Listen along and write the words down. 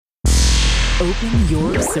Open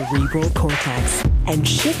your cerebral cortex and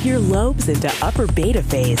shift your lobes into upper beta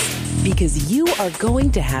phase, because you are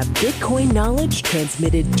going to have Bitcoin knowledge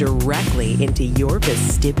transmitted directly into your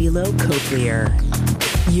vestibulocochlear.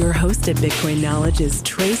 Your host at Bitcoin Knowledge is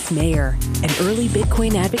Trace Mayer, an early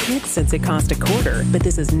Bitcoin advocate since it cost $0.25, but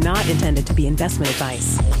this is not intended to be investment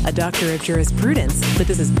advice. A doctor of jurisprudence, but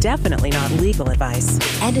this is definitely not legal advice.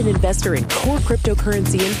 And an investor in core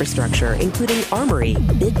cryptocurrency infrastructure, including Armory,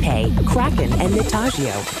 BitPay, Kraken, and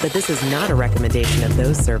Nitagio, but this is not a recommendation of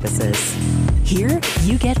those services. Here,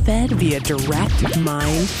 you get fed via direct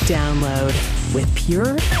mind download with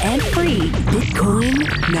pure and free Bitcoin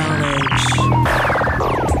knowledge.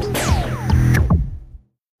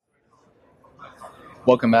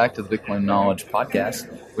 Welcome back to the Bitcoin Knowledge Podcast.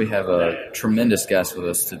 We have a tremendous guest with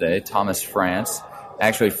us today, Thomas France,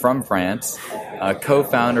 actually from France,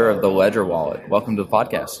 co-founder of the Ledger Wallet. Welcome to the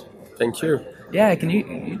podcast. Thank you. Yeah, can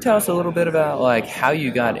you tell us a little bit about how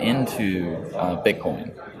you got into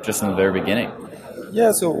Bitcoin, just in the very beginning?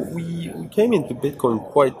 Yeah, so we came into Bitcoin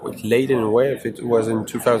quite late in a way. If it was in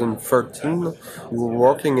 2013, we were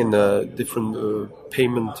working in a different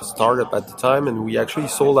payment startup at the time, and we actually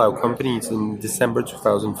sold our companies in December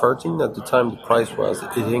 2013. At the time, the price was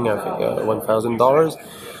hitting, I think, $1,000.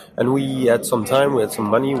 And we had some time, we had some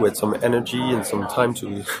money, we had some energy and some time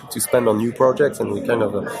to spend on new projects, and we kind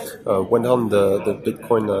of went on the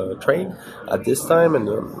Bitcoin train at this time, and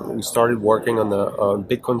we started working on the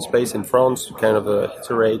Bitcoin space in France to kind of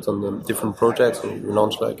iterate on the different projects. And we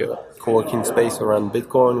launched like a co-working space around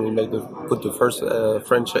Bitcoin. We put the first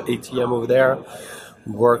French ATM over there.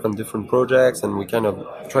 We work on different projects, and we kind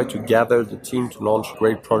of try to gather the team to launch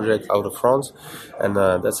great projects out of France. And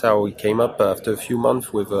that's how we came up after a few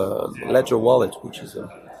months with Ledger Wallet, which is a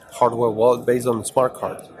hardware wallet based on smart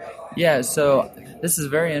cards. Yeah, so this is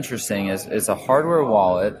very interesting. It's a hardware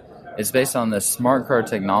wallet. It's based on the smart card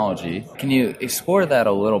technology. Can you explore that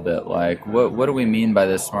a little bit? What do we mean by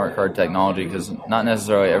this smart card technology? Because not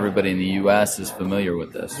necessarily everybody in the U.S. is familiar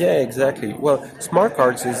with this. Yeah, exactly. Well, smart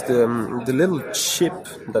cards is the little chip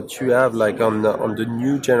that you have on the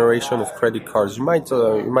new generation of credit cards. You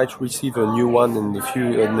might receive a new one in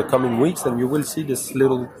the coming weeks, and you will see this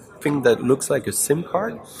little thing that looks like a SIM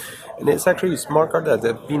card, and it's actually a smart card that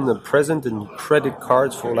have been present in credit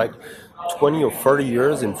cards for 20 or 30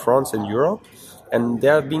 years in France and Europe, and they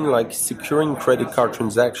have been securing credit card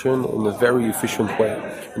transaction in a very efficient way.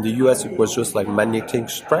 In the US, it was just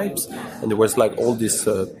magnetic stripes, and there was all these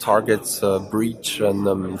targets breach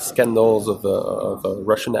and scandals of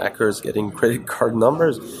Russian hackers getting credit card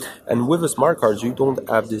numbers. And with the smart cards, you don't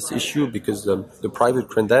have this issue because the private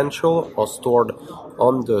credentials are stored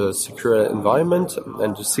on the secure environment,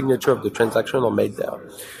 and the signature of the transaction are made there.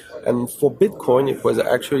 And for Bitcoin, it was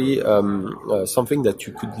actually something that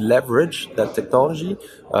you could leverage, that technology,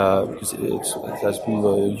 because it has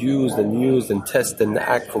been used and tested and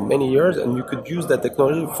hacked for many years, and you could use that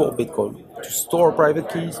technology for Bitcoin to store private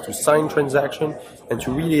keys, to sign transactions, and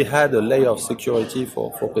to really add a layer of security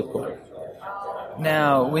for Bitcoin.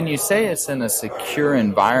 Now, when you say it's in a secure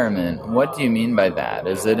environment, what do you mean by that?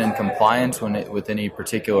 Is it in compliance with any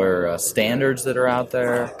particular standards that are out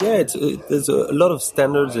there? Yeah, there's a lot of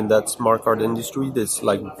standards in that smart card industry. There's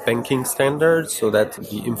banking standards, so that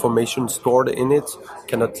the information stored in it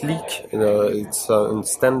cannot leak. It's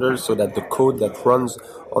standards so that the code that runs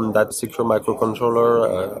on that secure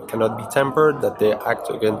microcontroller cannot be tampered, that they act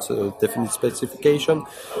against a definite specification.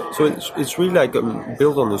 So it's really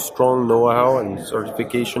built on a strong know-how and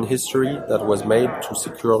certification history that was made to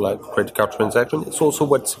secure credit card transaction. It's also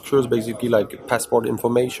what secures basically passport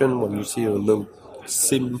information. When you see a little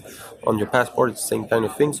SIM on your passport, it's the same kind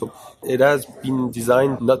of thing. So it has been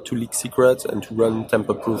designed not to leak secrets and to run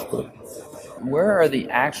tamper-proof code. Where are the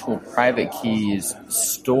actual private keys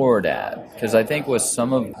stored at? Because I think with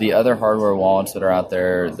some of the other hardware wallets that are out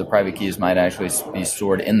there, the private keys might actually be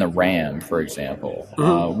stored in the RAM, for example.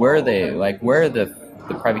 Mm-hmm. Where are they? Where are the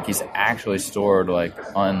private keys actually stored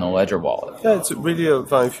on the Ledger Wallet? Yeah, it's really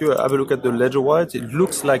if you have a look at the Ledger Wallet, it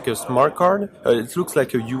looks like a smart card. It looks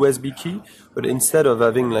like a USB key, but instead of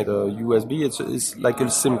having a USB, it's like a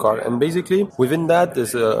SIM card. And basically, within that,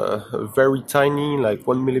 there's a very tiny,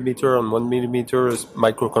 1 millimeter on 1 millimeter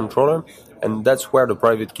microcontroller, and that's where the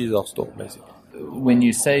private keys are stored, basically. When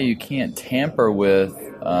you say you can't tamper with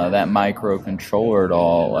that microcontroller at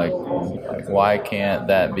all, like why can't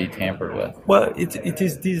that be tampered with? Well, it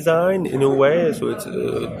is designed in a way, so it's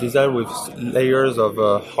designed with layers of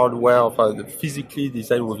hardware, physically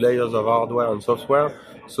designed with layers of hardware and software,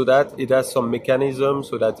 so that it has some mechanism,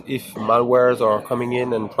 so that if malwares are coming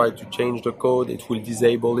in and try to change the code, it will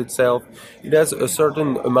disable itself. It has a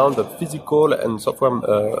certain amount of physical and software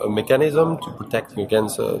mechanism to protect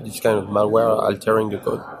against this kind of malware altering the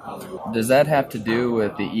code. Does that have to do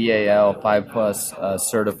with the EAL 5+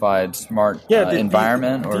 certified smart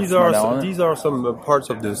environment or smart element? These are some parts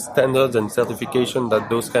of the standards and certification that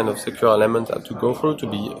those kind of secure elements have to go through to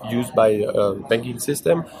be used by a banking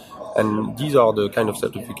system. And these are the kind of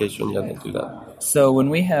certification that do that. So when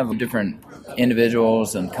we have different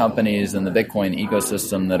individuals and companies in the Bitcoin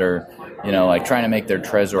ecosystem that are, like trying to make their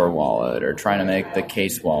Trezor wallet or trying to make the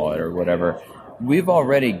Case wallet or whatever, we've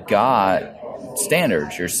already got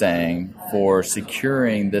standards, you're saying, for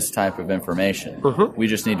securing this type of information. Mm-hmm. We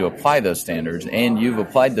just need to apply those standards, and you've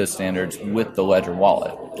applied those standards with the Ledger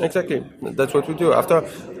wallet. Exactly. That's what we do. After,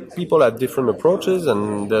 people have different approaches,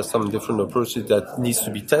 and there's some different approaches that needs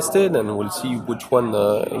to be tested, and we'll see which one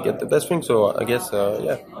get the best thing. So I guess,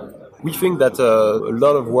 we think that a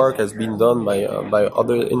lot of work has been done by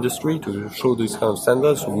other industry to show these kind of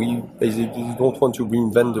standards. We basically don't want to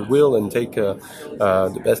reinvent the wheel and take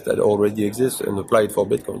the best that already exists and apply it for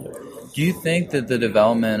Bitcoin. Do you think that the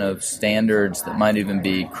development of standards that might even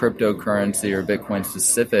be cryptocurrency or Bitcoin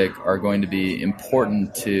specific are going to be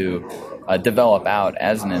important to develop out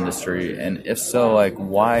as an industry? And if so,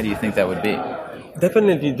 why do you think that would be?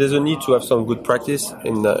 Definitely, there's a need to have some good practice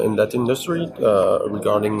in that industry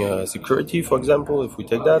regarding security, for example, if we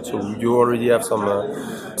take that. So you already have some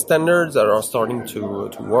standards that are starting to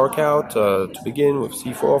work out to begin with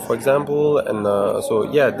C4, for example. And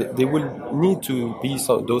they will need to be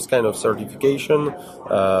those kind of certification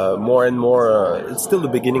more and more. It's still the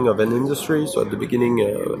beginning of an industry. So at the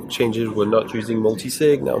beginning, changes were not using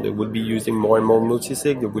multisig. Now they will be using more and more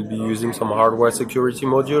multisig. They will be using some hardware security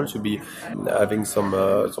module to be having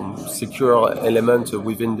some secure element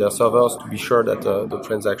within their servers to be sure that the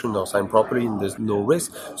transactions are signed properly and there's no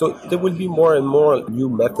risk. So there will be more and more new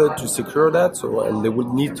method to secure that. So and they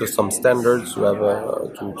will need some standards to have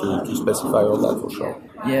to specify all that for sure.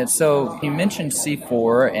 Yeah, so you mentioned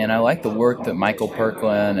C4, and I like the work that Michael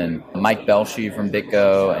Perklin and Mike Belshie from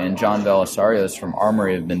BitGo and John Velisarios from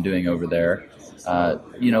Armory have been doing over there.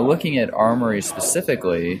 Looking at Armory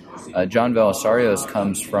specifically, John Velisarios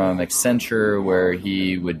comes from Accenture, where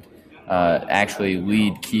he would actually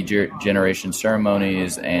lead key generation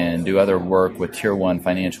ceremonies and do other work with Tier 1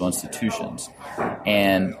 financial institutions.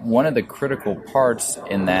 And one of the critical parts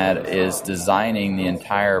in that is designing the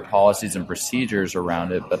entire policies and procedures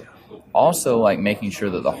around it, but also making sure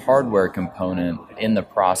that the hardware component in the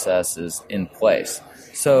process is in place.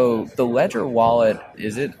 So the Ledger wallet,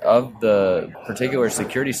 is it of the particular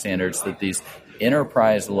security standards that these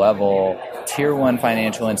enterprise level Tier 1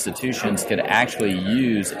 financial institutions could actually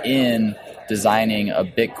use in designing a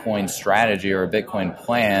Bitcoin strategy or a Bitcoin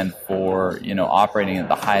plan for operating at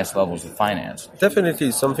the highest levels of finance?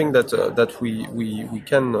 Definitely something that we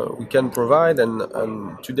can provide,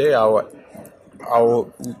 and today our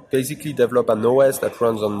basically develop an OS that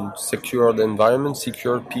runs on secured environment,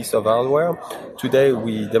 secured piece of hardware. Today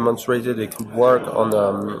we demonstrated it could work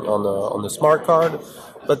on a smart card,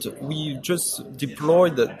 but we just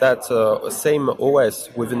deployed that same OS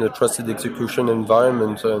within a trusted execution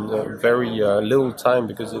environment in very little time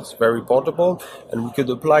because it's very portable, and we could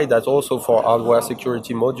apply that also for hardware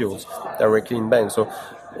security modules directly in banks. So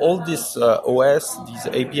all this OS, these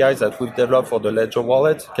APIs that we've developed for the Ledger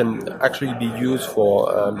wallet can actually be used for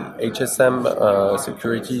HSM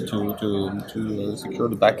security to secure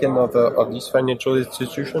the backend of this financial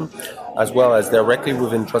institution, as well as directly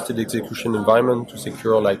within trusted execution environment to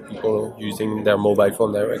secure people using their mobile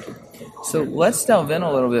phone directly. So let's delve in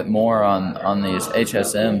a little bit more on these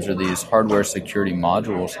HSMs or these hardware security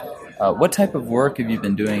modules. What type of work have you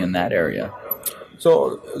been doing in that area?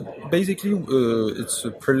 So basically, it's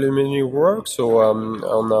a preliminary work. So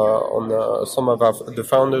some of the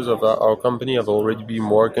founders of our company have already been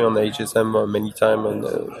working on HSM many times and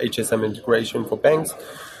HSM integration for banks.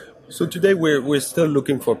 So today we're still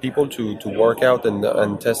looking for people to work out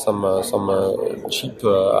and test some cheap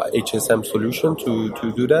HSM solution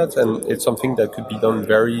to do that, and it's something that could be done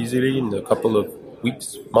very easily in a couple of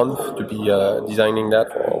weeks, months to be designing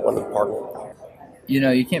that for one of the partners.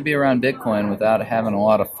 You can't be around Bitcoin without having a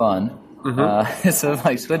lot of fun. Mm-hmm. So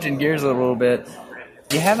switching gears a little bit,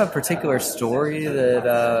 Do you have a particular story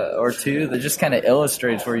that, or two that just kind of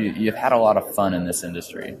illustrates where you've had a lot of fun in this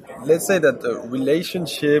industry? Let's say that the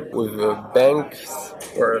relationship with banks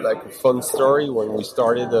were like a fun story when we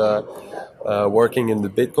started working in the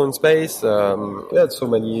Bitcoin space. We had so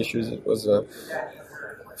many issues. It was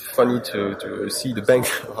funny to see the bank,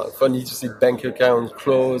 funny to see bank accounts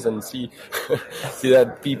close and see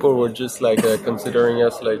that people were just like considering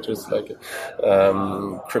us like just like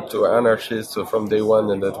crypto anarchists from day one,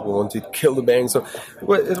 and that we wanted to kill the bank. So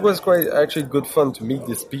it was quite actually good fun to meet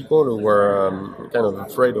these people who were kind of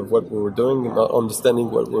afraid of what we were doing, not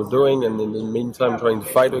understanding what we were doing, and in the meantime trying to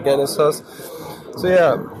fight against us. So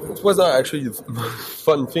yeah, it was not actually a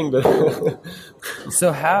fun thing, but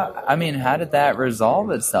So how did that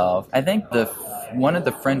resolve itself? I think one of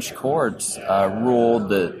the French courts ruled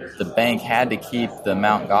that the bank had to keep the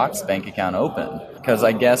Mt. Gox bank account open. Because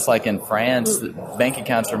I guess like in France, bank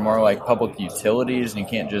accounts are more like public utilities and you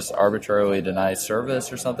can't just arbitrarily deny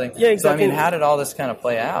service or something. Yeah, exactly. So how did all this kind of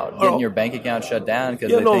play out? Getting your bank account shut down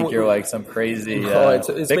because they think you're like some crazy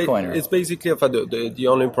Bitcoiner? It's basically, the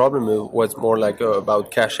only problem was more like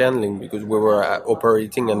about cash handling, because we were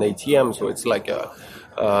operating an ATM, so it's like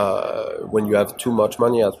when you have too much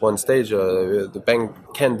money at one stage, the bank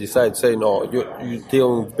can decide, say, no, you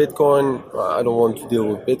deal with Bitcoin, I don't want to deal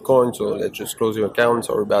with Bitcoin, so let's just close your account.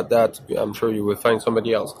 Sorry about that. I'm sure you will find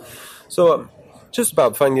somebody else. So just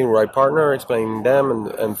about finding the right partner, explaining them,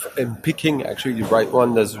 and picking actually the right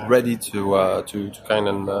one that's ready to kind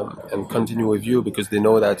of and continue with you, because they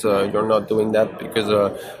know that you're not doing that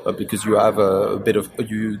because you have a bit of,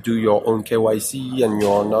 you do your own KYC and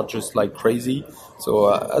you're not just like crazy.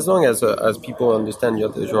 So as long as people understand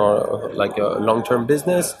you're like a long-term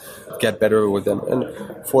business, get better with them.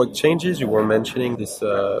 And for exchanges, you were mentioning this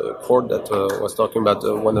court that was talking about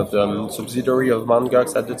one of the subsidiary of Mt.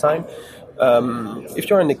 Gox at the time. If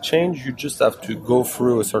you're an exchange, you just have to go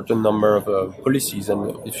through a certain number of policies.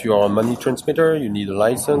 And if you are a money transmitter, you need a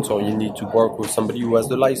license, or you need to work with somebody who has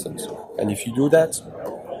the license. And if you do that,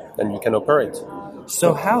 then you can operate.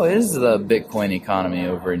 So how is the Bitcoin economy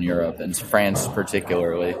over in Europe, and France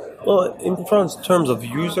particularly? Well, in France, in terms of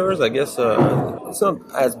users, I guess it's not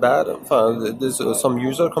as bad. There's some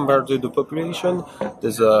user compared to the population.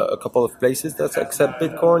 There's a couple of places that accept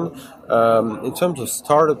Bitcoin. In terms of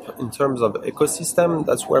startup, in terms of ecosystem,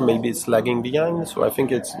 that's where maybe it's lagging behind. So I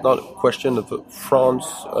think it's not a question of France.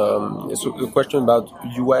 It's a question about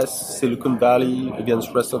US, Silicon Valley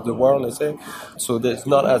against rest of the world, let's say. So there's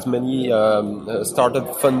not as many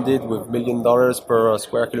startup funded with $1 million per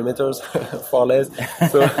square kilometers, far less.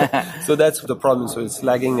 So that's the problem. So it's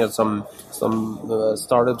lagging at some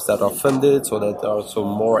startups that are funded, so that there are some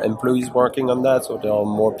more employees working on that. So there are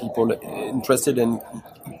more people interested in.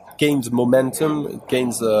 Gains momentum. It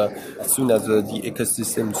gains as soon as the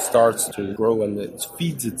ecosystem starts to grow and it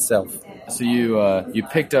feeds itself. So you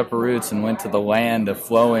picked up roots and went to the land of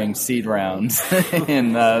flowing seed rounds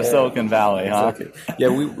in Silicon Valley, huh? Exactly. Yeah,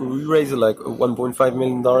 we raised like $1.5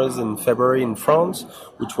 million in February in France,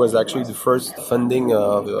 which was actually the first funding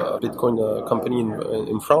of a Bitcoin company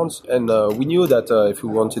in France. And we knew that if we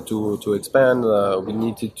wanted to expand, we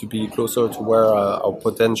needed to be closer to where our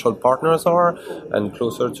potential partners are, and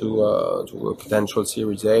closer to a potential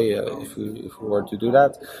Series A if we were to do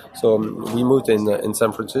that. So we moved in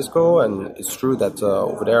San Francisco, and it's true that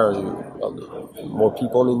over there more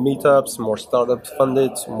people in meetups, more startups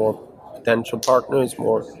funded, more potential partners,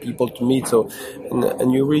 more people to meet. So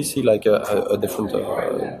and you really see like a different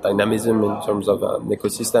dynamism in terms of an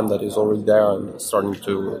ecosystem that is already there and starting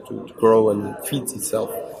to grow and feeds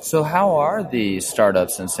itself. So how are the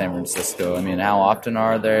startups in San Francisco? I mean, how often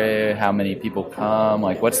are they? How many people come?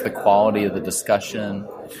 Like, what's the quality of the discussion?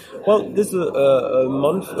 Well, there's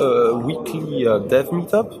a weekly dev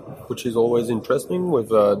meetup, which is always interesting, with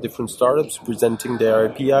different startups presenting their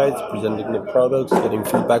APIs, presenting their products, getting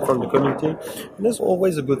feedback from the community. And there's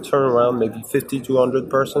always a good turnaround, maybe 50 to 100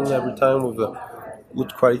 persons every time, with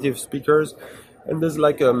good quality of speakers. And there's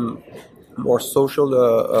like more social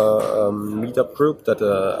meetup group that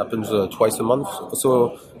happens twice a month.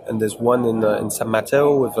 So, and there's one in San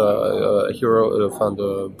Mateo with a hero found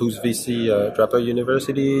Boost VC Draper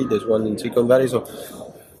University. There's one in Silicon Valley. So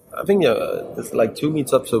I think there's like 2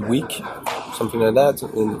 meetups a week, something like that.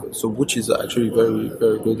 And so, which is actually very,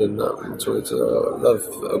 very good. And so it's a lot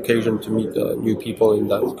of occasion to meet new people in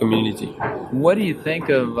that community. What do you think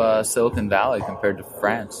of Silicon Valley compared to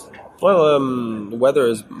France? Well, the weather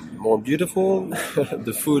is more beautiful.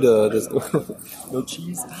 The food, there's no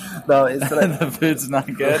cheese. No, it's like the food's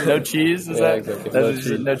not good. No cheese. Is yeah, that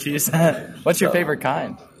exactly. no cheese? What's your favorite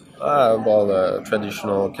kind?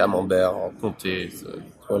 Traditional Camembert or Comté is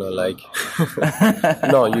what I like.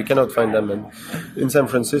 No, you cannot find them in San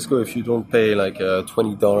Francisco if you don't pay like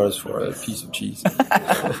 $20 for a piece of cheese.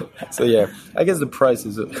 So yeah, I guess the price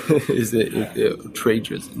is outrageous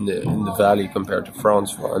in the valley compared to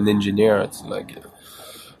France. For an engineer, it's like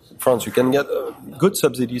France, you can get good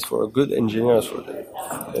subsidies for a good engineer. For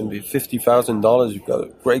maybe $50,000, you've got a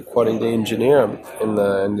great quality engineer.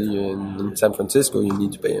 In San Francisco, you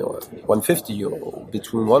need to pay $150 or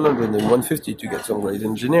between $100 and $150 to get some great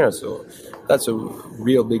engineers. So that's a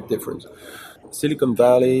real big difference. Silicon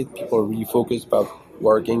Valley, people are really focused about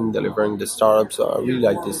working, delivering the startups. I really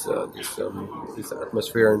like this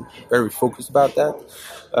atmosphere and very focused about that.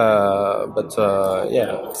 But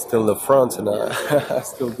still love France, and I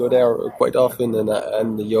still go there quite often. And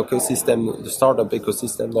the ecosystem, the startup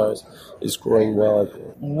ecosystem there is growing well.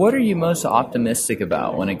 What are you most optimistic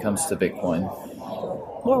about when it comes to Bitcoin?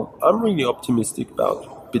 Well, I'm really optimistic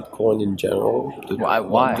about Bitcoin in general.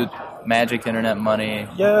 Why? Magic internet money,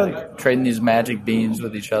 trading these magic beans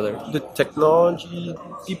with each other. The technology,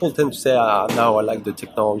 people tend to say, now I like the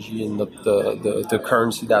technology and not the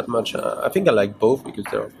currency that much. I think I like both because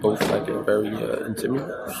they're both like very intimate.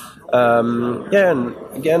 And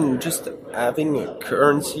again, just having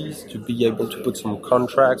currencies to be able to put some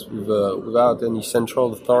contracts without any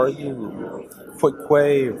central authority, quick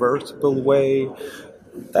way, versatile way.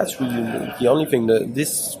 That's really the only thing.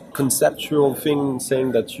 This conceptual thing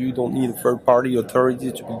saying that you don't need a third-party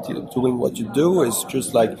authority to be doing what you do is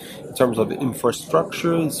just like, in terms of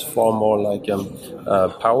infrastructure, it's far more like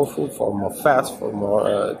powerful, far more fast, far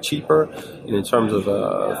more cheaper. And in terms of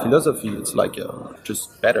philosophy, it's like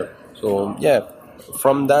just better. So yeah,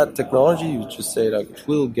 from that technology, you just say like it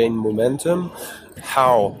will gain momentum.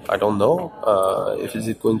 How? I don't know. Is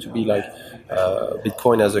it going to be like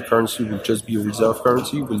Bitcoin as a currency will just be a reserve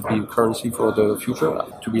currency, will be a currency for the future?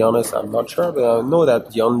 To be honest, I'm not sure, but I know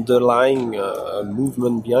that the underlying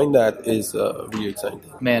movement behind that is really exciting.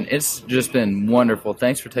 Man, it's just been wonderful.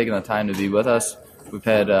 Thanks for taking the time to be with us. We've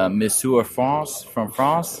had Monsieur France from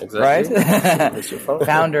France, exactly. Right? Monsieur France.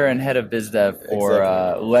 Founder and head of BizDev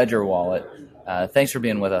for Ledger Wallet. Thanks for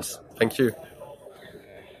being with us. Thank you.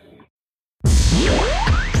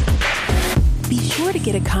 Be sure to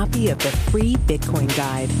get a copy of the free Bitcoin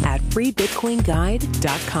Guide at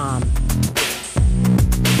freebitcoinguide.com.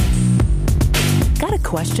 Got a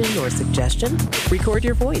question or suggestion? Record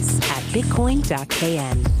your voice at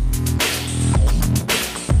bitcoin.kn.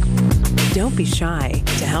 Don't be shy.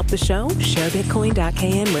 To help the show, share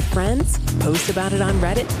bitcoin.kn with friends, post about it on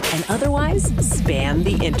Reddit, and otherwise spam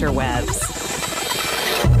the interwebs.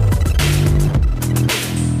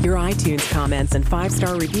 Your iTunes comments and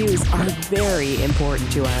 5-star reviews are very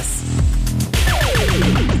important to us.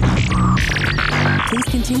 Please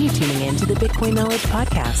continue tuning in to the Bitcoin Knowledge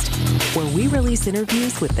Podcast, where we release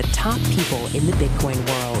interviews with the top people in the Bitcoin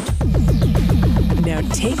world. Now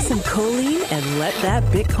take some choline and let that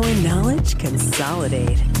Bitcoin knowledge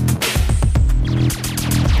consolidate.